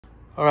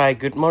Alright,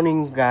 good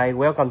morning guys,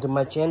 welcome to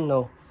my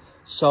channel.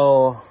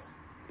 So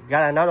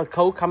got another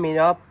code coming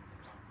up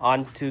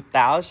on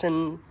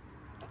 2020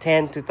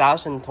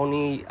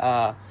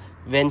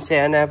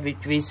 Sienna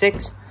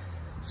V6.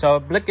 So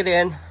plug it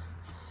in,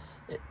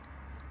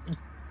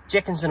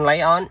 checking some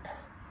light on.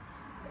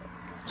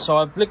 So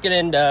I plug it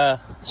in the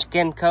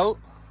scan code.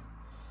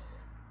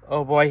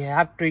 Oh boy, I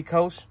have 3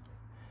 codes.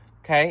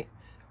 Okay,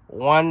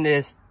 one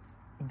is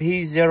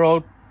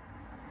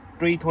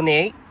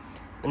P0328.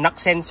 The knock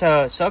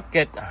sensor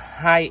circuit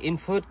high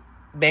input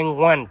bank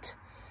 1,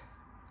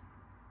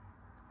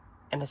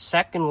 and the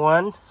second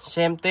one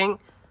same thing,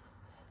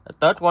 the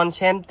third one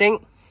same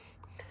thing.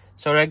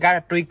 So I got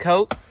a 3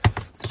 code.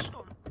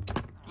 So,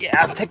 yeah,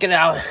 I'll take it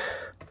out.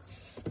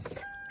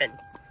 And,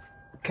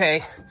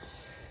 okay,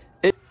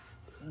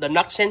 the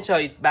knock sensor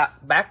is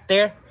back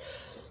there.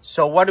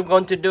 So what I'm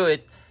going to do is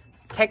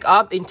take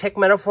up intake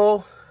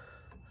manifold,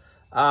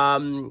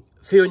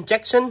 fuel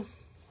injection,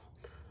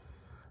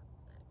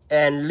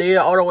 and leer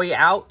all the way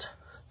out,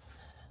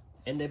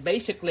 and then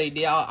basically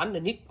they are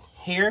underneath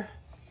here.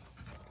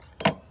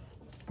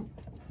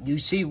 You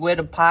see where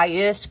the pipe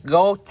is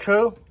go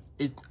through,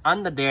 it's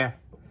under there.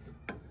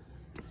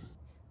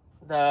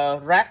 The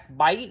rack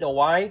bite the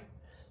wire,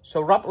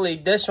 so roughly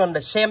this one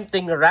the same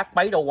thing. The rack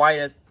bite the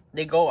wire,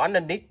 they go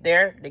underneath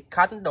there, they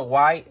cut the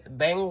wire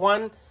bang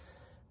 1.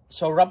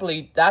 So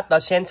roughly that the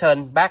sensor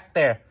back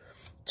there.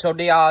 So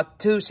there are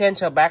 2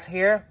 sensors back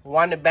here,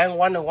 one bang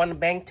 1 and one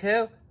bang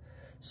 2.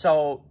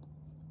 So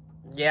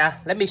yeah,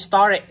 let me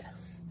start it.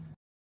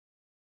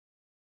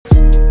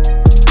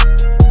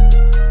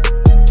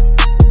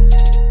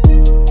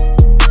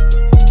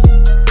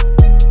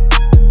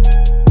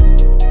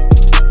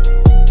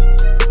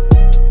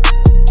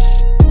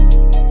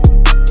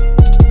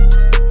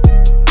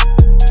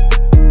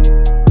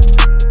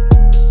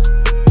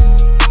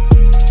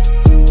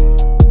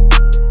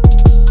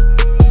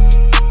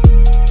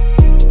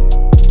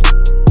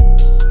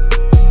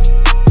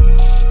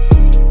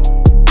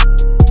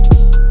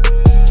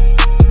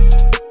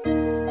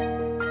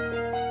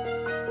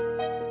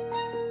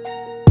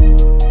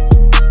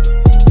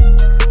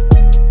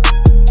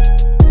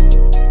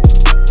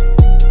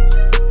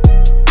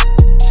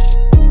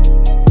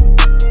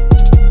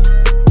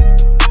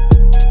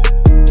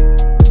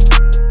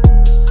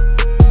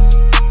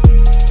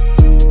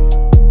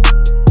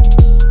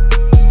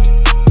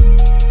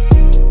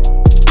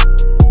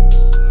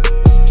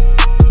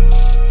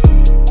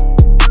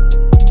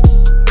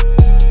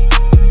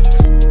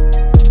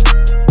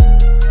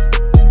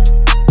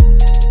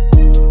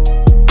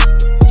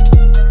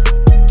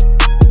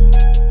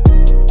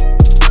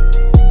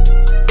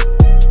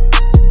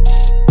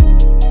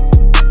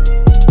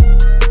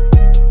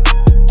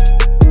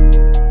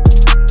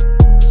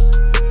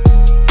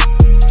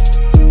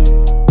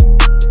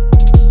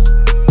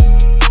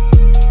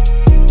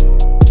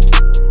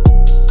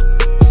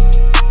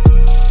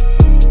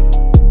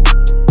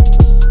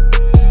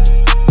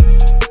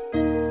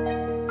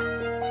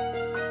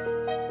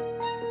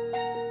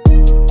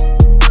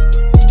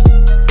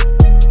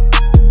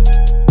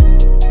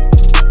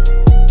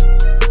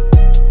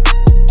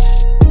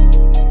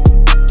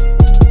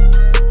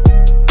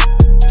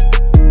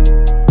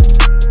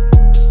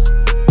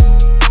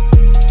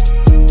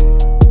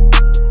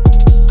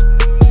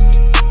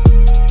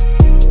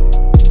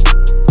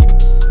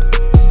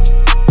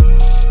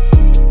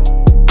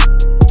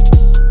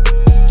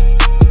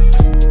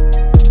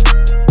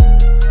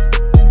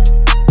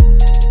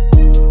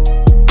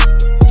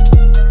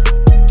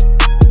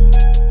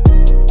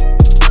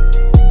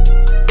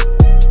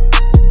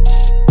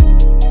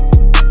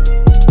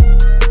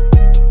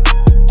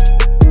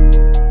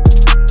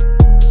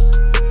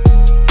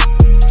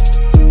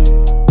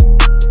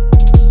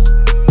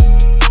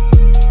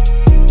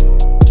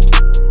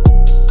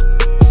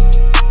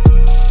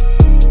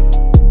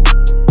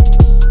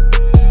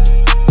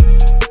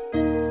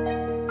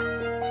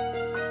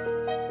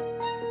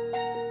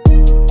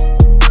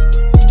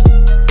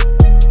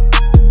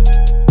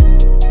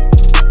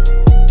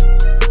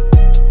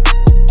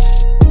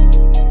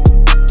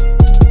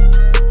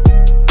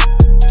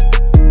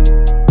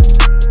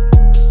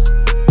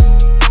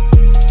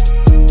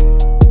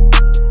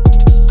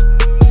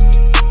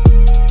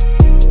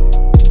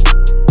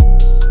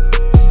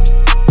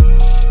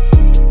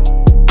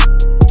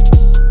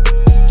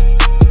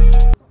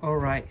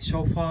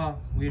 So far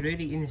we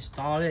already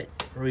installed it,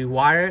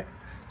 rewired.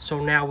 So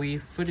now we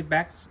put it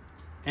back,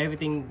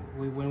 everything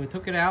when we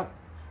took it out,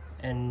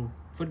 and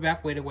put it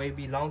back where the way it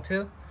belonged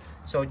to.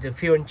 So the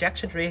fuel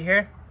injection right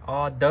here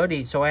are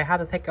dirty, so I had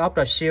to take off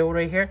the seal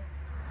right here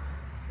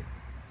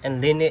and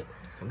clean it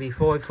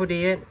before I put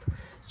it in.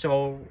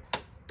 So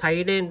tie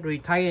it in,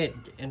 retie it,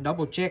 and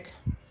double check.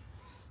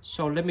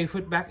 So let me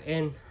put back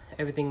in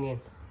everything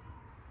in.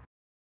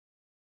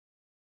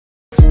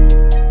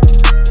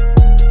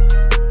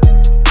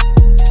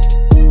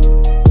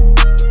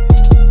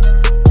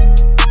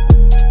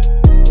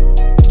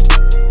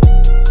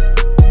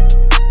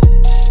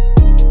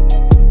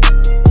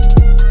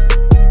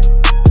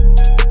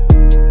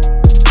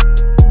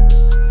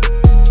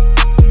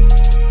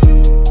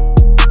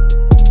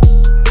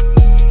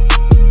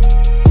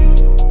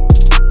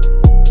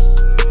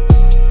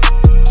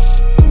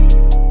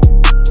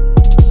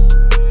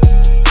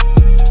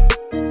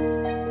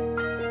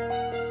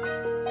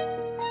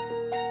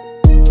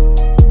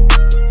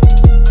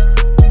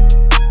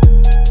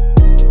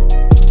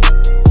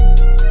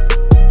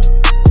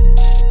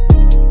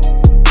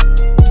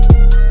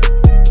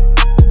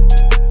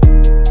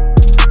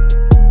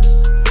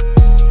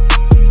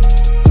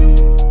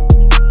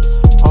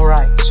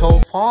 so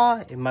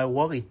far my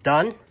work is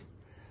done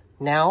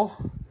now.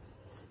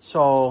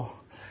 So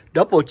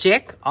double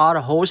check all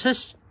the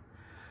hoses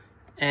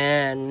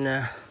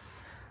and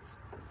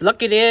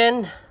plug it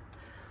in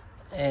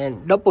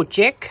and double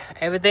check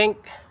everything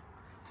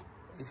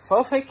is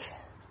perfect,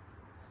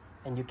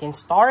 and you can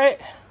start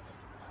it.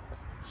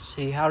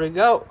 See how it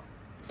go.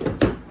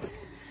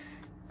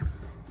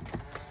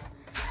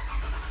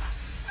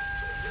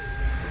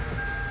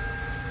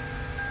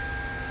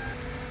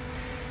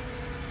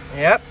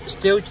 Yep,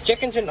 still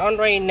checking it on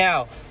right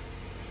now.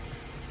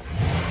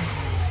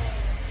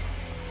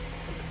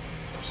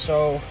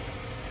 So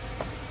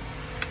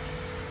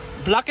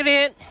plug it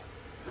in.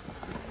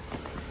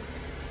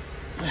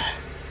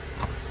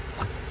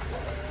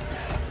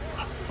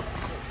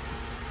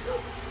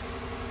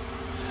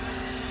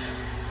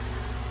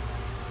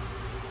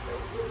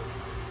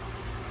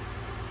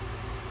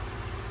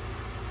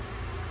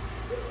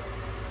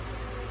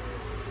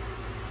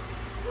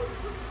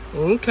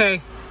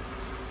 Okay,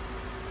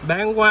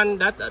 bank one,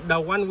 that the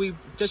one we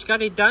just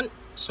got it done.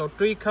 So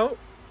 3 coat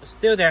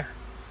still there.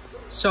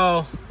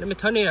 So let me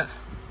turn it up.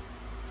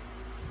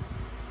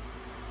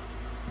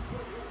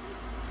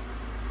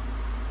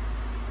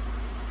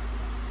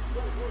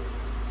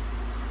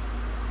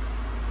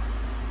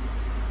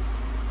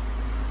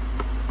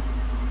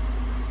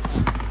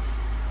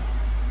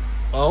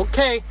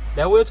 Okay,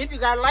 that will. If you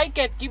guys like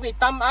it, give me a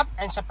thumb up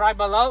and subscribe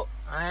below.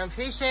 I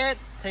appreciate it.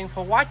 Thanks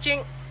for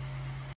watching.